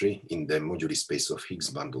symmetry in the moduli space of Higgs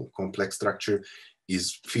bundle complex structure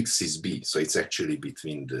is fixes B. So it's actually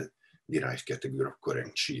between the derived category of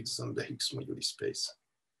coherent sheaves on the Higgs moduli space.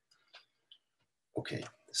 Okay,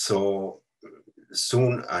 so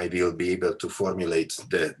soon I will be able to formulate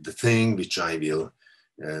the thing which I will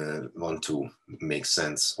want to make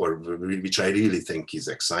sense, or which I really think is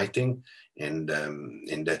exciting, and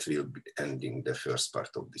that will be ending the first part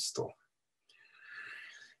of this talk.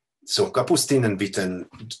 So Kapustin and Witten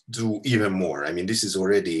do even more. I mean, this is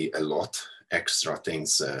already a lot extra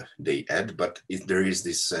things they add, but there is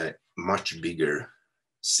this much bigger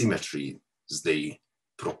symmetry they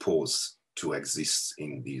propose to exist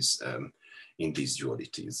in these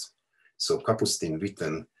dualities. So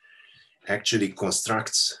Kapustin-Witten actually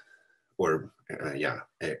constructs, or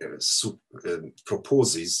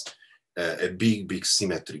proposes a big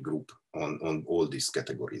symmetry group on all these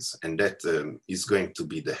categories. And that is going to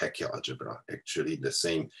be the Hecke algebra, actually the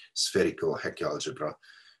same spherical Hecke algebra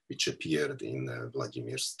which appeared in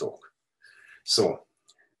Vladimir's talk. So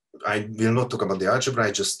I will not talk about the algebra,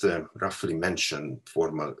 I just roughly mention,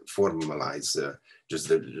 formalize just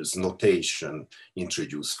the notation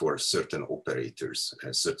introduced for certain operators,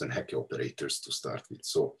 certain Hecke operators to start with.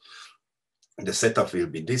 So the setup will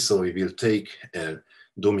be this. So we will take a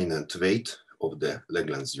dominant weight of the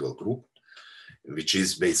Lagrange dual group, which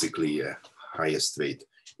is basically a highest weight,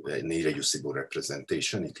 an irreducible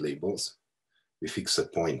representation, it labels. We fix a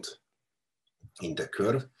point in the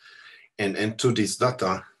curve. And to this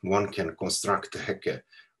data, one can construct a Hecke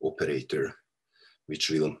operator,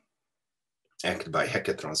 which will act by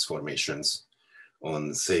Hecke transformations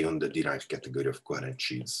on, say, on the derived category of coherent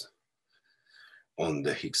sheaves on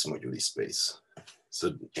the Higgs moduli space.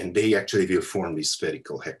 So, and they actually will form this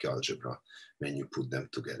spherical Hecke algebra when you put them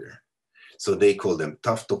together. So they call them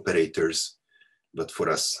Taft operators, but for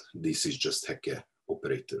us, this is just Hecke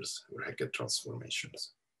operators or Hecke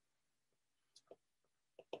transformations.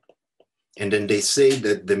 And then they say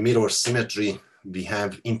that the mirror symmetry, we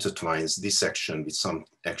have intertwines this action with some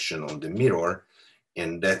action on the mirror,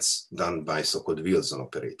 and that's done by so-called Wilson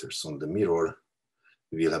operators. On the mirror,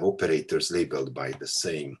 we'll have operators labeled by the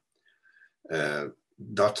same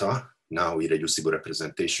data, now irreducible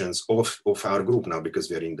representations of our group now, because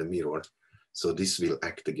we are in the mirror. So this will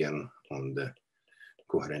act again on the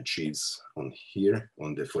coherent sheaves on here,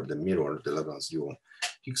 for the mirror, the Lagrange dual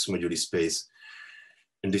Higgs moduli space.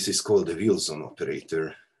 And this is called the Wilson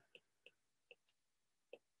operator.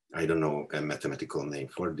 I don't know a mathematical name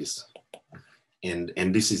for this. And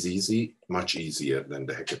this is easy, much easier than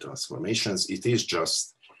the Hackett transformations. It is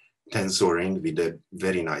just tensoring with a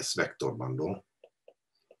very nice vector bundle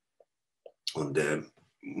on the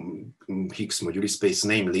Higgs moduli space.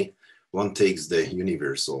 Namely, one takes the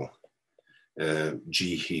universal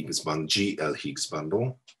GL Higgs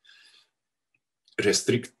bundle,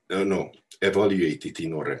 evaluate it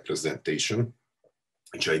in our representation,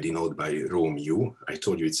 which I denote by rho mu. I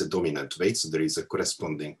told you it's a dominant weight, so there is a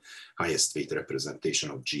corresponding highest weight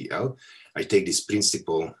representation of GL. I take this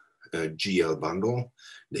principal GL bundle,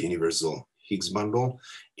 the universal Higgs bundle,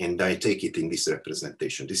 and I take it in this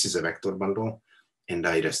representation. This is a vector bundle, and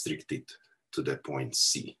I restrict it to the point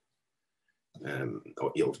C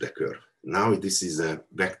of the curve. Now this is a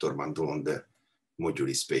vector bundle on the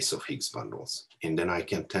moduli space of Higgs bundles, and then I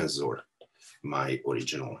can tensor my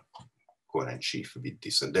original coherent sheaf with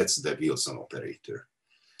this, and that's the Wilson operator.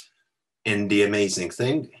 And the amazing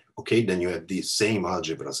thing, okay, then you have these same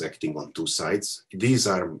algebras acting on two sides. These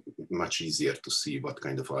are much easier to see what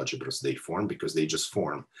kind of algebras they form, because they just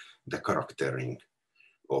form the character ring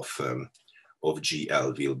of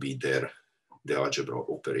GL will be the algebra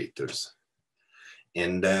operators.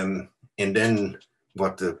 And then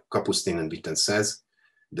what Kapustin and Witten says,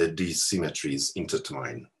 that these symmetries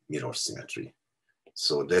intertwine mirror symmetry.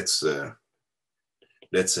 So that's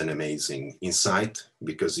an amazing insight,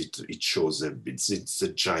 because it shows it's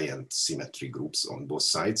a giant symmetry groups on both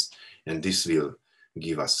sides, and this will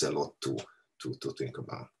give us a lot to think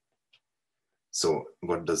about. So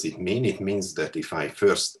what does it mean? It means that if I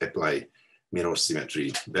first apply mirror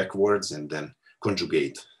symmetry backwards and then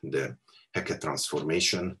conjugate the Hackett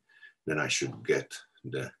transformation, then I should get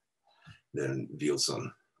the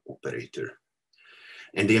Wilson operator.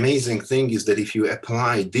 And the amazing thing is that if you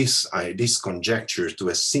apply this conjecture to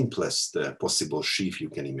a simplest possible sheaf you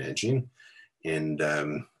can imagine, and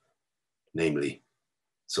namely,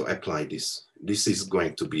 so apply this. This is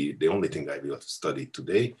going to be the only thing I will study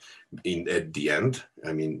today. At the end,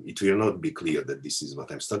 I mean, it will not be clear that this is what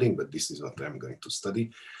I'm studying, but this is what I'm going to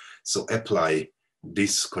study. So apply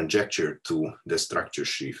this conjecture to the structure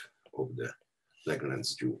sheaf of the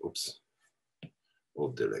Lagrange dual,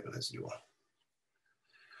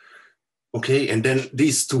 Okay, and then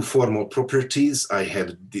these two formal properties I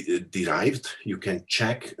have derived. You can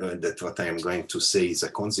check that what I am going to say is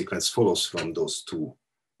a consequence follows from those two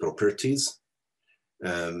properties.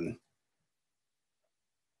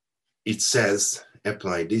 It says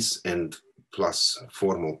apply this and plus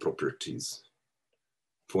formal properties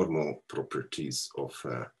of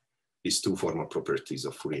these two formal properties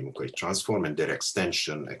of Fourier-Muckoy transform and their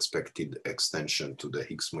expected extension to the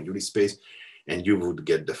Higgs moduli space, and you would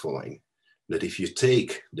get the following. That if you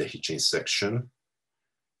take the Hitchins section,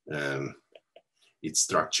 its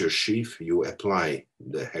structure sheaf, you apply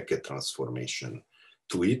the Hackett transformation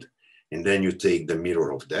to it, and then you take the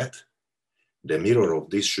mirror of that. The mirror of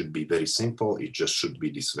this should be very simple. It just should be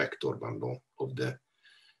this vector bundle of the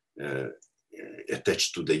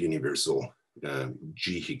attached to the universal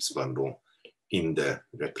G Higgs bundle in the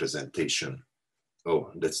representation.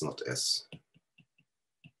 Oh, that's not S.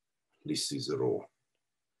 This is rho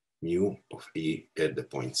mu of E at the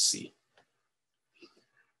point C.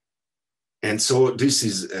 And so this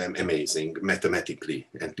is amazing mathematically,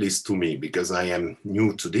 at least to me, because I am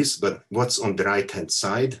new to this, but what's on the right-hand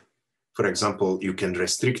side, for example, you can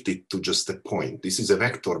restrict it to just a point. This is a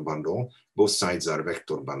vector bundle. Both sides are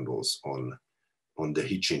vector bundles on the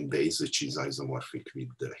Hitchin base, which is isomorphic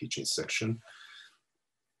with the Hitchin section.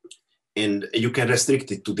 And you can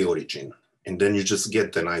restrict it to the origin. And then you just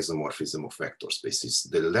get an isomorphism of vector spaces.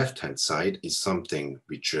 The left-hand side is something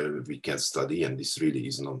which we can study, and this really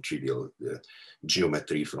is non-trivial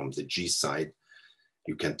geometry from the G side.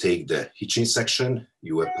 You can take the Hitchin section,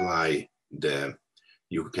 you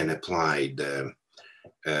can apply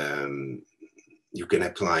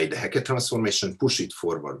the Hackett transformation, push it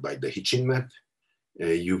forward by the Hitchin map.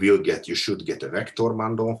 You should get a vector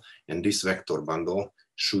bundle, and this vector bundle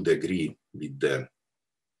should agree with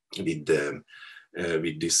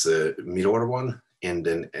this mirror one, and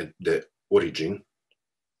then at the origin,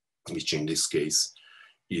 which in this case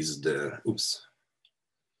is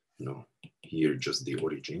here just the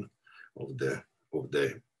origin of the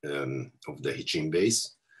Hitchin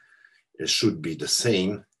base, should be the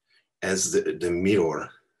same as the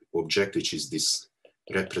mirror object, which is this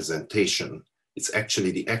representation. It's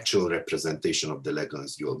actually the actual representation of the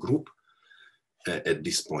Lagrange dual group at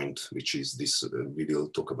this point, which is this, we will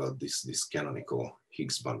talk about this canonical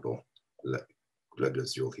Higgs bundle,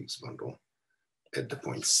 Lagrange dual Higgs bundle at the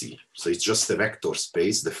point C. So it's just a vector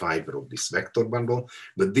space, the fiber of this vector bundle,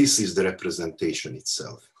 but this is the representation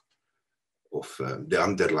itself of the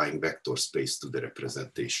underlying vector space to the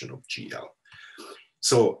representation of GL.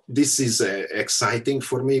 So this is exciting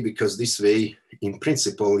for me because this way, in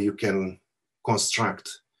principle, you can construct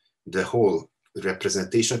the whole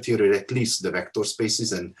representation theory, at least the vector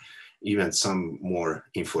spaces, and even some more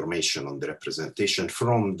information on the representation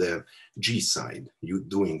from the G side, you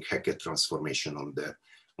doing Hackett transformation on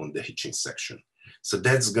the Hitching section. So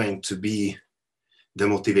that's going to be the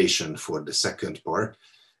motivation for the second part.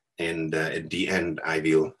 And at the end, I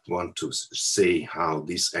will want to say how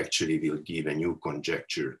this actually will give a new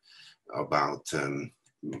conjecture about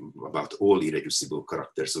all irreducible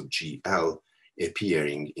characters of GL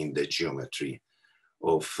appearing in the geometry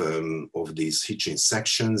of these Hitching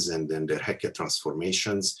sections and then their Hackett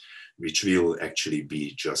transformations, which will actually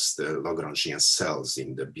be just Lagrangian cells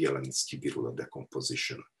in the Bielan-Skibirula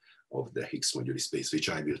decomposition of the Higgs moduli space, which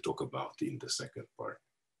I will talk about in the second part.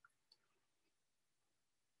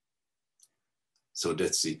 So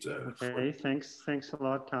that's it. Okay, thanks a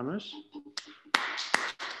lot, Tamas.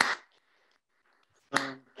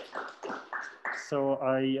 So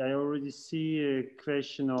I already see a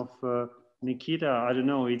question of Nikita. I don't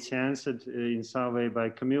know, it's answered in some way by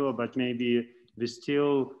Camilo, but maybe we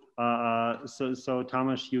still, so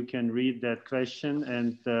Tamas, you can read that question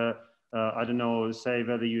and I don't know, say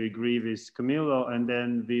whether you agree with Camilo, and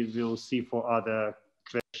then we will see for other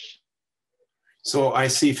questions. So I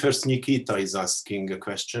see first Nikita is asking a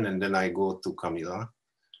question and then I go to Camila.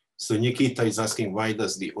 So Nikita is asking, why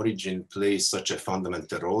does the origin play such a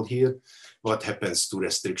fundamental role here? What happens to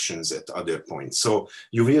restrictions at other points? So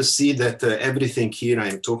you will see that everything here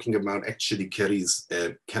I'm talking about actually carries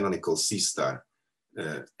a canonical C-star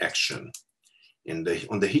action. On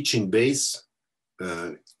the Hitching base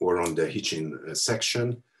or on the Hitching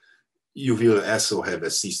section, you will also have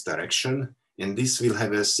a C-star action, and this will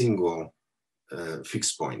have a single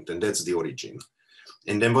fixed point, and that's the origin.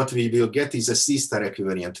 And then what we will get is a C-star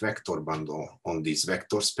equivariant vector bundle on these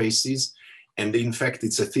vector spaces. And in fact,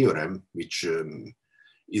 it's a theorem, which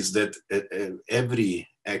is that every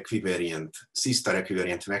equivariant, C-star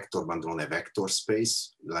equivariant vector bundle on a vector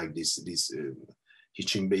space, like these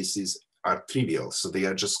Hitching bases, are trivial. So they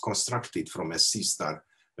are just constructed from a C-star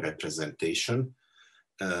representation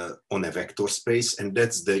on a vector space, and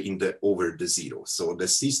that's in the over the zero. So the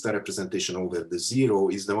C-star representation over the zero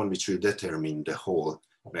is the one which will determine the whole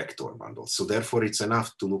vector bundle. So therefore it's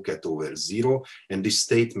enough to look at over zero, and this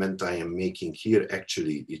statement I am making here,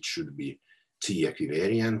 actually it should be T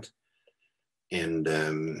equivariant, and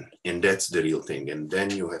that's the real thing. And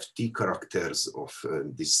then you have T characters of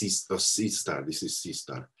this C-star, this is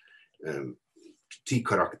C-star, T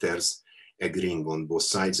characters agreeing on both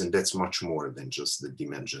sides, and that's much more than just the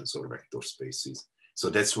dimensions or vector spaces. So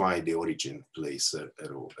that's why the origin plays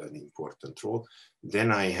an important role.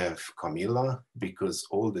 Then I have Camila, because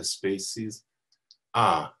all the spaces,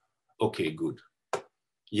 okay, good.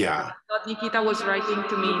 Yeah. I thought Nikita was writing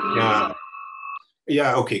to me. Yeah, So.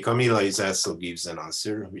 yeah, okay, Camila is also gives an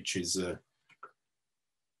answer, which is,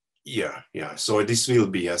 yeah. So this will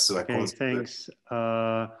be also a okay, thanks.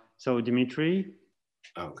 So Dimitri?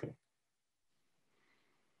 Okay.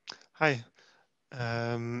 Hi.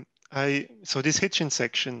 So this Hitching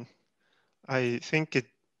section, I think it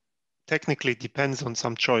technically depends on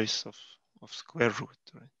some choice of square root,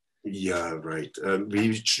 right? Yeah, right.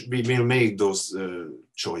 We will make those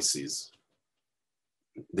choices.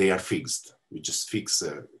 They are fixed. We just fix.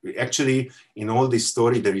 Actually, in all this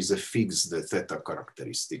story, there is a fixed theta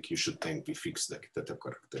characteristic. You should think we fix the theta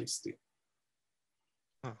characteristic.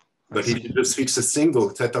 Oh, but if you just fix a single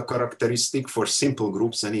theta characteristic for simple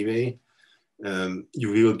groups anyway, you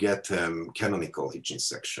will get canonical Hitching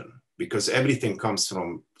section, because everything comes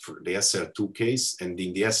from the SL2 case, and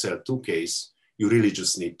in the SL2 case, you really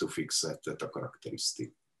just need to fix that theta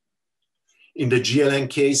characteristic. In the GLN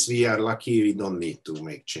case, we are lucky we don't need to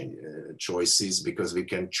make choices, because we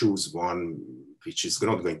can choose one which is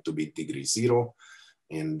not going to be degree 0,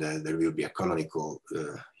 and there will be a canonical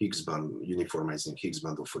Higgs bundle, uniformizing Higgs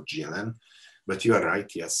bundle for GLN. But you are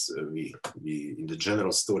right, yes, we in the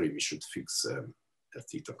general story, we should fix a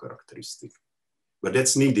theta characteristic. But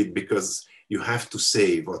that's needed because you have to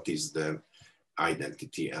say what is the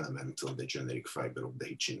identity element of the generic fiber of the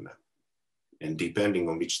Hitching map. And depending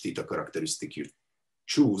on which theta characteristic you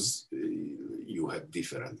choose, you have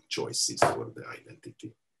different choices for the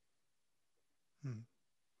identity.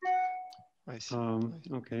 I see.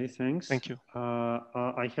 Okay, thanks. Thank you.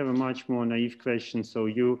 I have a much more naive question. So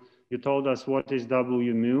you told us what is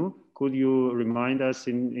W mu. Could you remind us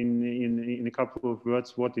in a couple of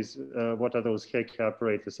words what are those Hecke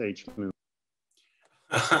operators H mu?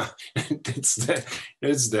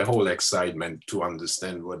 That's the whole excitement to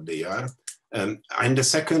understand what they are. In the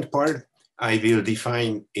second part, I will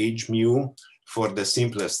define H mu for the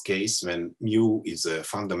simplest case when mu is a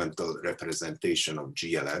fundamental representation of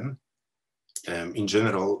GLN. In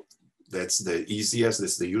general, that's the easiest,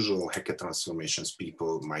 that's the usual Hecke transformations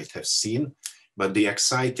people might have seen. But the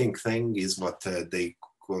exciting thing is what they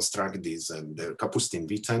construct these, and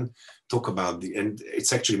Kapustin-Witten talk about, and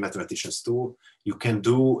it's actually mathematicians too, you can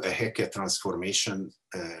do a Hecke transformation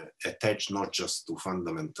attached not just to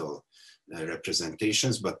fundamental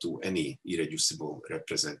representations, but to any irreducible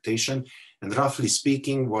representation. And roughly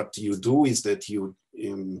speaking, what you do is that you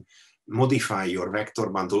modify your vector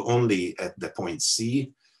bundle only at the point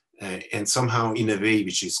C, and somehow in a way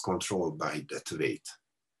which is controlled by that weight.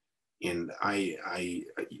 And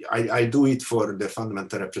I do it for the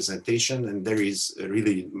fundamental representation, and there is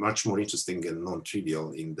really much more interesting and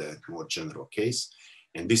non-trivial in the more general case.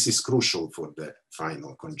 And this is crucial for the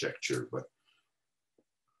final conjecture. But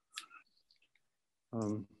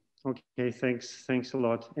okay, thanks a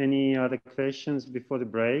lot. Any other questions before the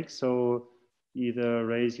break? So either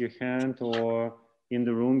raise your hand or in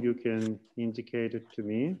the room you can indicate it to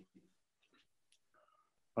me.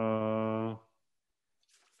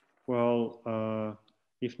 Well,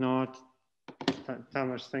 if not,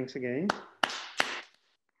 Tamas, thanks again.